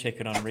and check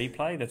it on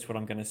replay. That's what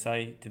I'm going to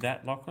say to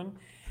that, Lachlan.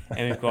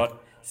 And we've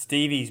got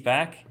Stevie's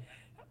back.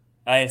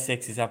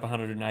 ASX is up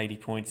 180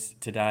 points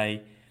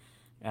today,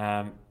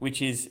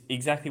 which is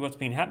exactly what's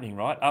been happening,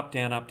 right? Up,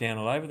 down,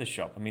 all over the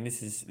shop. I mean,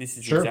 this is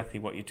sure. Exactly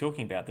what you're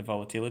talking about, the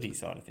volatility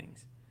side of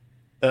things.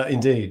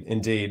 Indeed.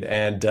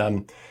 And,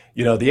 the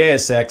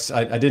ASX,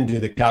 I didn't do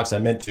the calcs I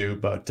meant to,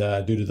 but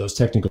due to those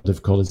technical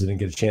difficulties, I didn't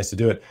get a chance to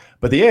do it.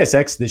 But the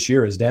ASX this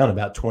year is down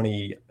about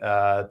 20,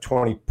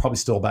 probably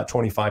still about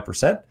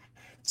 25%.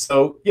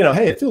 So,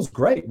 hey, it feels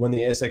great when the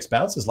ASX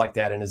bounces like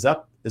that and is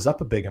up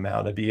a big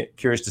amount. I'd be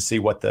curious to see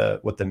what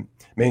the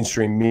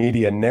mainstream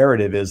media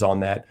narrative is on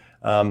that.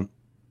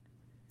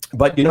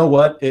 But you know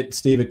what,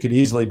 Steve, it could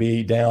easily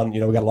be down. We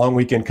got a long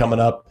weekend coming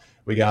up.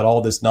 We got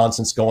all this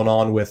nonsense going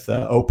on with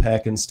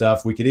OPEC and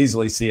stuff. We could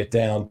easily see it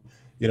down,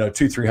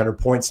 200-300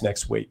 points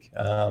next week.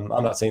 I'm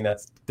not saying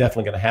that's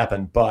definitely going to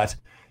happen, but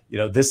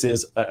this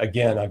is,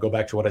 again, I go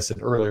back to what I said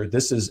earlier.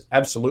 This is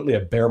absolutely a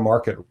bear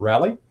market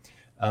rally.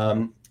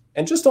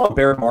 And just on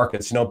bear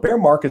markets, bear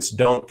markets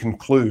don't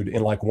conclude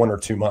in like 1 or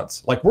 2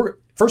 months. Like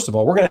first of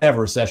all, we're going to have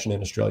a recession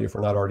in Australia if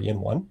we're not already in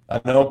one.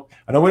 I know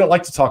we don't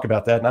like to talk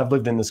about that. And I've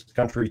lived in this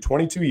country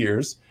 22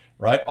 years,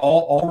 right?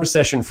 All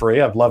recession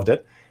free. I've loved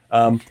it.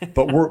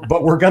 But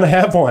we're going to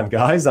have one,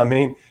 guys. I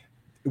mean,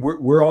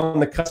 we're on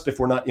the cusp if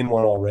we're not in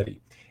one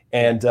already.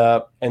 And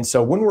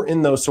so when we're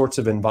in those sorts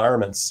of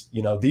environments,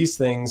 these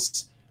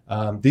things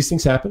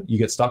happen. You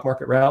get stock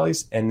market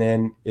rallies, and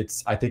then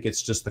I think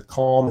it's just the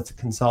calm, it's a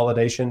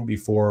consolidation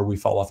before we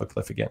fall off a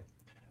cliff again.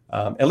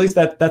 At least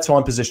that's how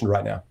I'm positioned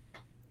right now.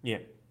 Yeah.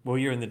 Well,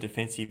 you're in the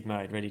defensive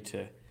mode, ready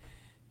to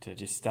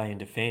just stay and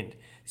defend.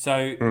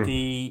 So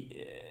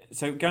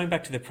So going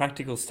back to the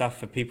practical stuff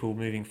for people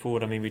moving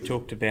forward, I mean, we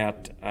talked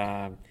about,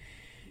 the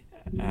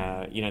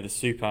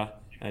super,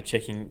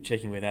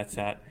 checking where that's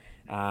at.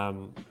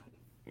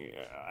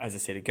 As I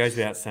said, it goes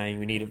without saying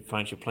we need a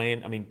financial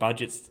plan. I mean,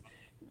 budgets,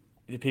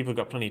 the people have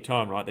got plenty of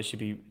time, right? They should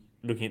be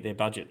looking at their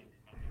budget.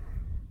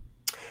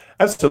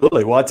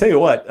 Absolutely. Well, I tell you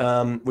what,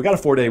 we got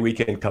a 4-day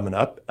weekend coming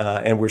up,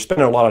 and we're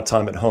spending a lot of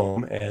time at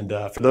home. And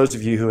for those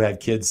of you who have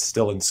kids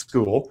still in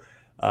school,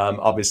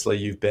 obviously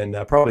you've been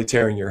probably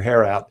tearing your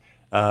hair out.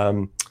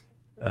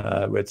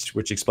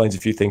 Which explains a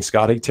few things,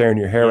 Scotty, tearing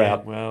your hair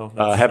out,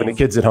 having the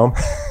kids at home.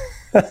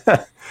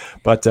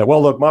 But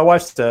look, my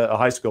wife's a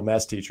high school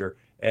math teacher,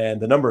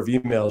 and the number of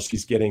emails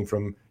she's getting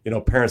from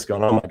parents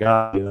going, "Oh my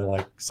God,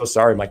 like, so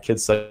sorry, my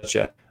kid's such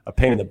a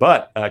pain in the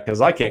butt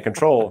because I can't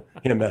control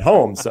him at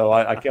home, so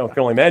I can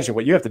only imagine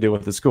what you have to do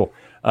with the school."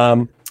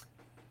 But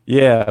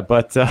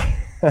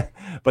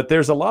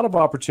there's a lot of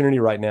opportunity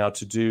right now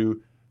to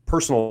do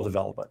personal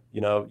development.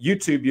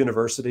 YouTube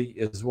University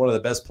is one of the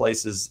best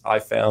places I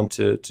found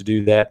to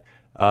do that.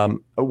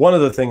 One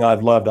other thing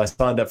I've loved, I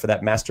signed up for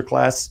that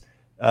masterclass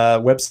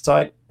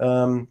website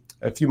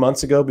a few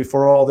months ago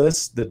before all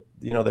this. That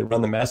they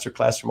run the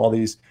masterclass from all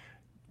these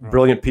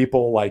brilliant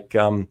people like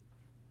the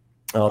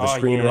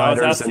screenwriters. I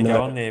was asked to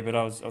go on there, but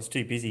I was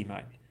too busy,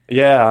 mate.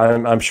 Yeah,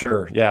 I'm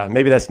sure. Yeah,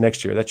 maybe that's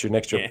next year. That's your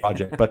next year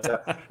project. But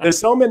there's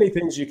so many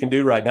things you can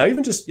do right now.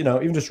 Even just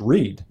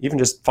read. Even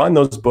just find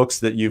those books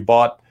that you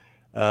bought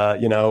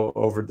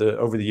over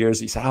the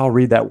years. You say, I'll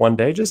read that one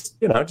day. Just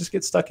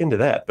get stuck into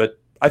that. But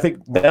I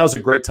think now's a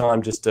great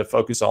time just to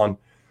focus on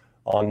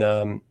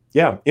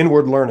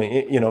inward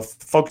learning.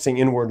 Focusing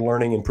inward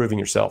learning, improving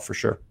yourself for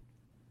sure.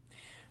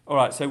 All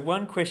right, so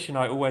one question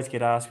I always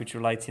get asked, which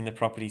relates in the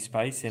property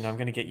space, and I'm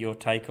going to get your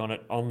take on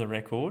it on the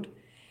record,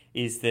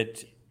 is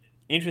that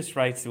interest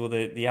rates, well,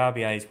 the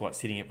RBA is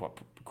sitting at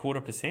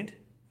 0.25%?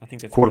 I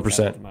think that's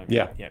 0.25%. At the moment.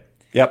 Yeah. Yep.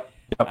 Yep.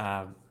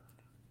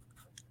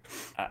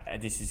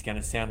 This is going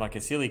to sound like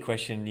a silly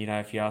question,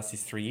 if you asked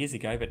this 3 years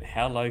ago, but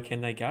how low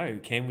can they go?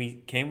 Can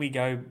we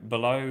go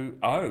below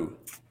O?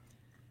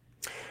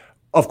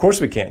 Of course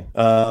we can.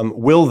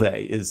 Will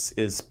they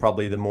is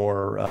probably the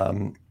more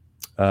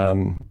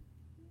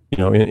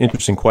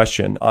interesting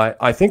question.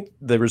 I think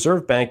the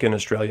Reserve Bank in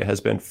Australia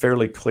has been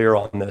fairly clear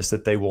on this,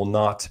 that they will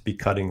not be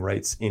cutting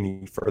rates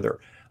any further.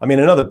 I mean,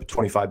 another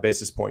 25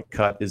 basis point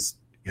cut is,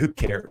 who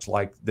cares?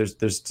 Like there's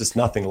just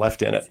nothing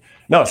left in it.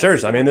 No,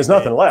 seriously. I mean, there's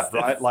nothing left,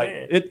 right? Like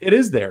it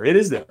is there. It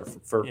is there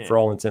for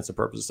all intents and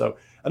purposes. So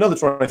another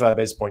 25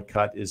 basis point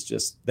cut is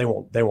just, they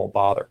won't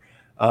bother.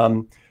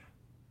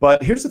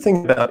 But here's the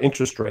thing about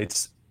interest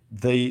rates.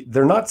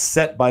 They're not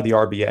set by the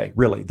RBA,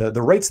 really.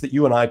 The rates that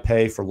you and I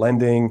pay for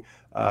lending,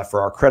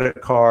 for our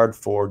credit card,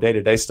 for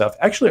day-to-day stuff,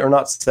 actually are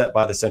not set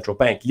by the central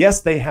bank.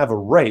 Yes, they have a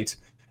rate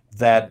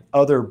that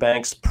other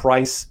banks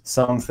price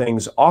some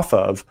things off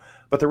of,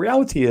 but the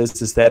reality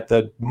is that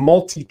the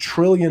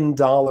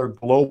multi-trillion-dollar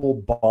global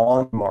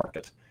bond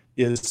market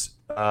is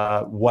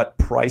what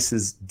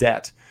prices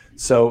debt.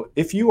 So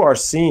if you are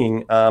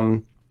seeing,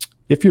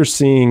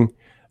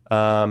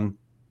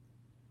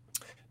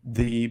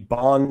 the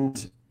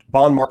bond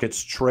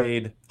markets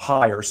trade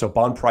higher, so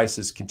bond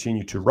prices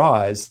continue to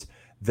rise,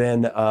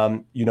 then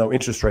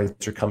interest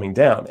rates are coming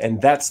down,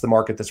 and that's the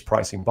market that's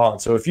pricing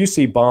bonds. So if you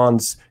see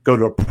bonds go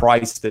to a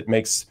price that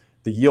makes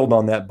the yield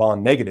on that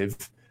bond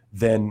negative,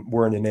 then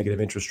we're in a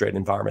negative interest rate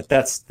environment.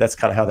 That's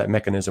kind of how that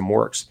mechanism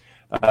works.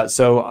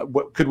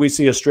 Could we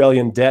see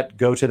Australian debt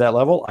go to that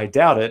level? I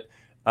doubt it,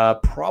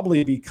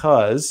 probably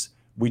because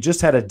we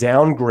just had a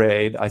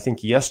downgrade, I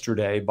think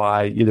yesterday,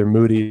 by either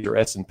Moody's or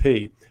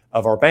S&P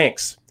of our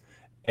banks.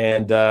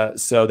 And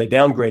so they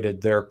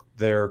downgraded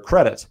their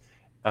credit.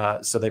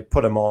 So they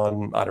put them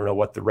on, I don't know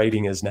what the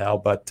rating is now,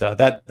 but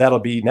that'll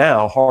be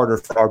now harder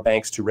for our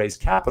banks to raise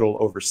capital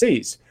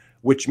overseas,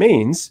 which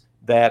means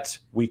that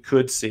we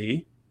could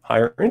see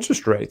higher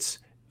interest rates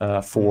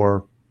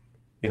for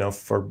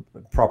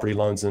property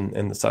loans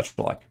and the such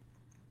like.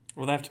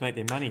 Well, they have to make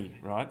their money,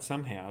 right?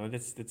 Somehow.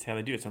 That's how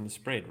they do it. It's on the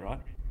spread, right?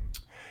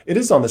 It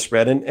is on the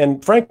spread.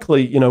 And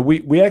frankly,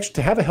 we actually,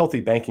 to have a healthy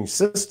banking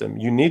system,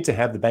 you need to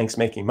have the banks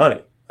making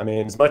money. I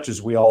mean, as much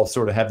as we all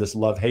sort of have this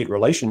love-hate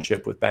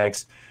relationship with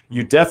banks,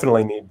 you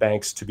definitely need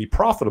banks to be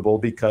profitable,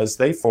 because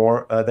they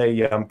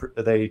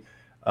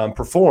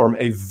perform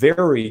a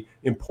very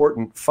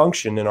important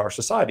function in our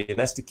society, and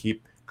that's to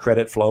keep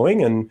credit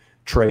flowing and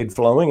trade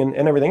flowing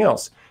and everything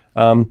else.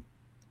 I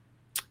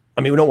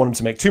mean, we don't want them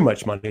to make too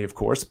much money, of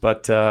course,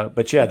 but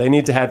yeah, they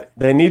need to have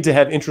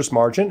interest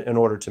margin in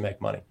order to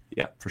make money.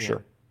 Yeah, for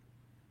sure.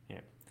 Yeah.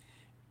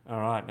 All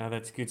right. No,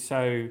 that's good.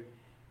 So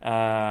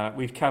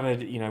we've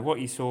covered, what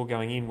you saw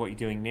going in, what you're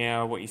doing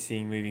now, what you're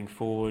seeing moving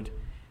forward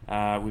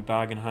with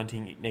bargain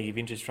hunting, negative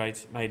interest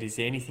rates. Mate, is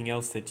there anything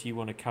else that you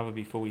want to cover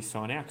before we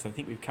sign out? Because I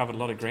think we've covered a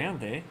lot of ground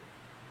there.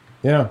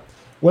 Yeah.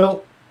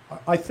 Well,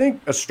 I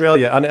think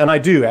Australia, and I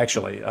do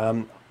actually,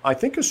 I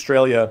think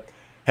Australia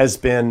has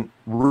been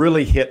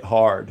really hit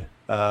hard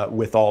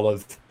with all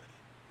of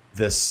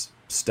this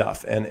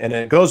stuff. And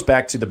it goes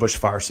back to the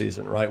bushfire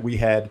season, right? We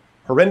had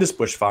horrendous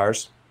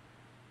bushfires.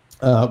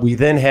 We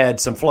then had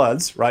some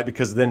floods, right?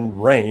 Because then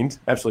rained,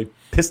 absolutely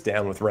pissed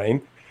down with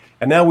rain.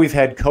 And now we've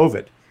had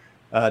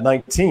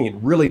COVID-19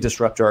 really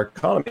disrupt our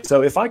economy.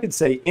 So if I could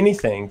say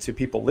anything to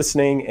people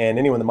listening and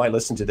anyone that might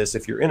listen to this,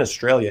 if you're in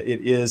Australia, it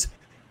is,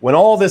 when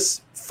all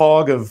this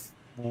fog of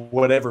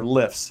whatever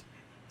lifts,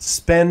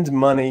 spend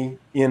money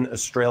in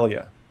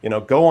Australia.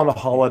 Go on a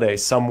holiday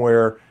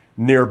somewhere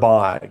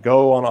nearby.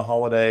 Go on a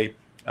holiday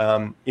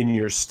in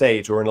your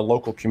state or in a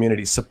local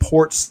community.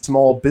 Support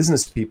small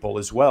business people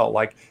as well.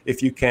 Like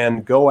if you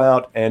can go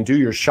out and do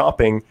your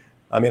shopping.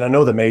 I mean, I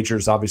know the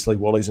majors, obviously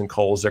Woolies and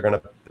Coles, they're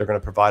going to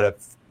provide a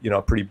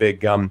pretty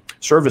big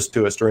service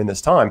to us during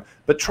this time.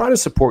 But try to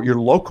support your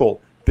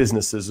local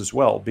businesses as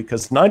well,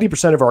 because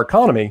 90% of our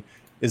economy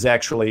is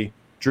actually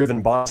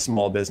driven by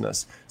small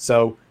business.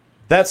 So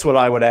that's what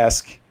I would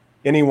ask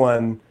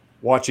anyone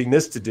watching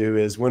this to do,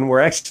 is when we're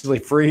actually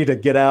free to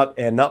get out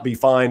and not be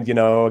fined,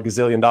 $1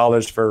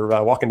 gazillion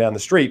for walking down the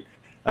street,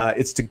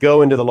 it's to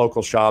go into the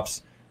local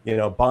shops,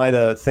 buy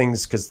the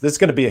things, because this is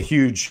going to be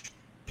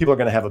people are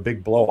going to have a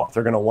big blow off.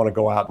 They're going to want to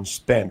go out and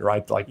spend,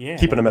 right? Like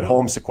keeping them at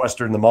home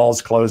sequestered and the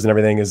malls closed and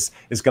everything is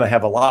going to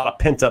have a lot of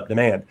pent up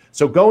demand.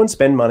 So go and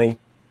spend money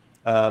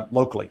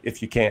locally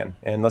if you can,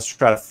 and let's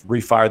try to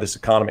refire this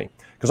economy.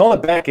 Because on the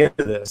back end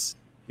of this,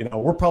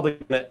 we're probably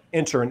going to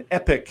enter another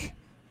epic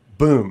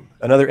boom.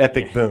 I don't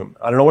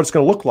know what it's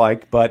going to look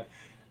like, but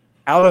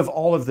out of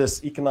all of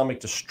this economic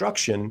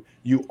destruction,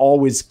 you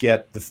always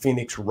get the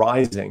phoenix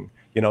rising,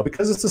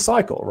 because it's a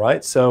cycle,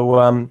 right?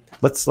 So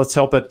let's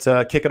help it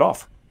kick it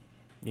off.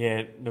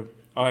 Yeah, look,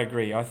 I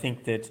agree. I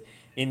think that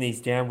in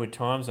these downward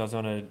times, I was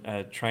on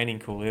a training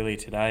call earlier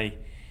today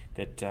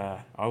that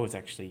I was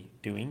actually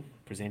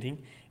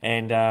presenting,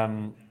 and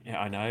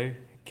I know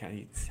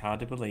it's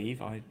hard to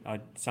believe. I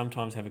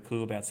sometimes have a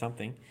clue about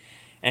something.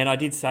 And I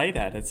did say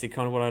that. It's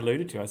kind of what I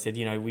alluded to. I said,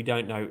 we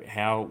don't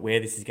know where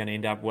this is going to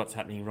end up, what's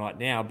happening right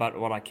now. But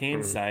what I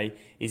can say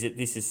is that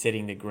this is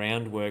setting the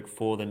groundwork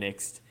for the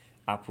next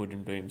upward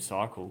and boom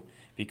cycle,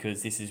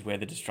 because this is where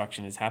the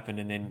destruction has happened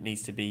and then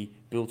needs to be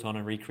built on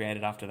and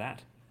recreated after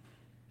that.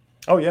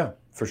 Oh, yeah,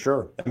 for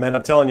sure. And man,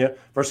 I'm telling you,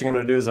 first thing I'm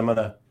going to do is I'm going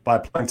to buy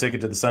a plane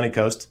ticket to the sunny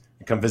coast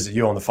and come visit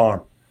you on the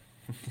farm.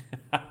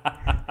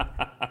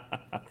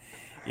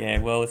 Yeah,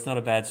 well, it's not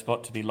a bad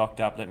spot to be locked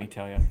up, let me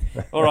tell you.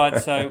 All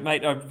right, so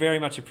mate, I very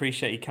much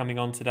appreciate you coming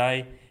on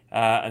today,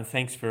 and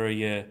thanks for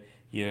your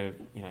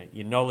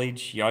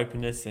knowledge, your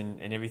openness,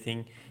 and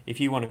everything. If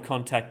you want to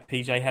contact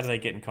PJ, how do they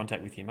get in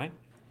contact with you, mate?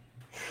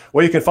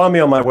 Well, you can find me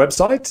on my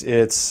website.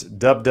 It's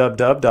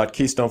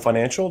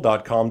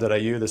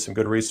www.keystonefinancial.com.au. There's some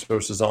good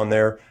resources on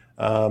there.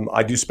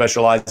 I do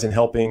specialize in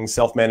helping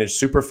self-managed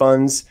super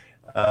funds,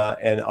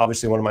 and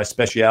obviously one of my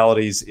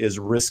specialities is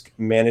risk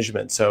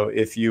management. So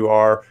if you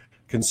are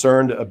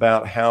concerned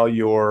about how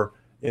your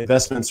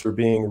investments are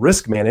being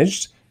risk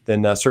managed,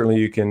 then certainly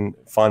you can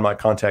find my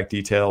contact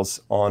details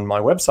on my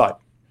website.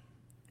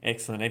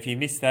 Excellent. If you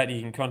missed that,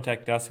 you can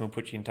contact us and we'll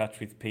put you in touch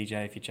with PJ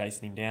if you're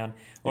chasing him down.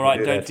 All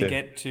right, don't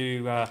forget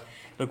to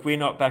look, we're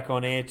not back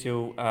on air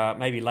till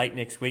maybe late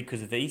next week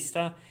because of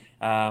Easter.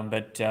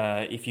 But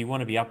if you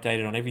want to be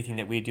updated on everything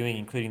that we're doing,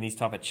 including these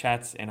type of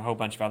chats and a whole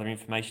bunch of other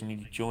information, you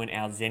need to join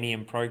our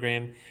Xenium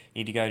program.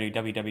 You need to go to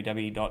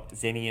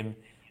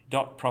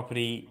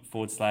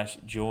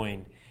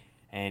www.xenium.property/join.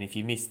 And if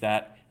you missed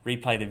that,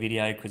 replay the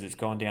video because it's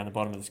gone down the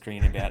bottom of the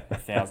screen about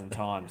 1,000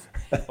 times.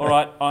 All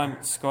right,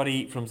 I'm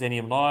Scotty from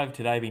Xenium Live.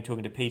 Today I've been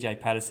talking to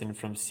PJ Patterson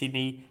from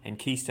Sydney and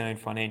Keystone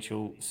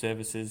Financial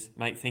Services.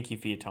 Mate, thank you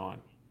for your time.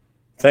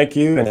 Thank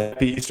you, and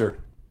happy Easter.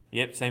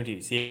 Yep, same to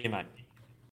you. See you, mate.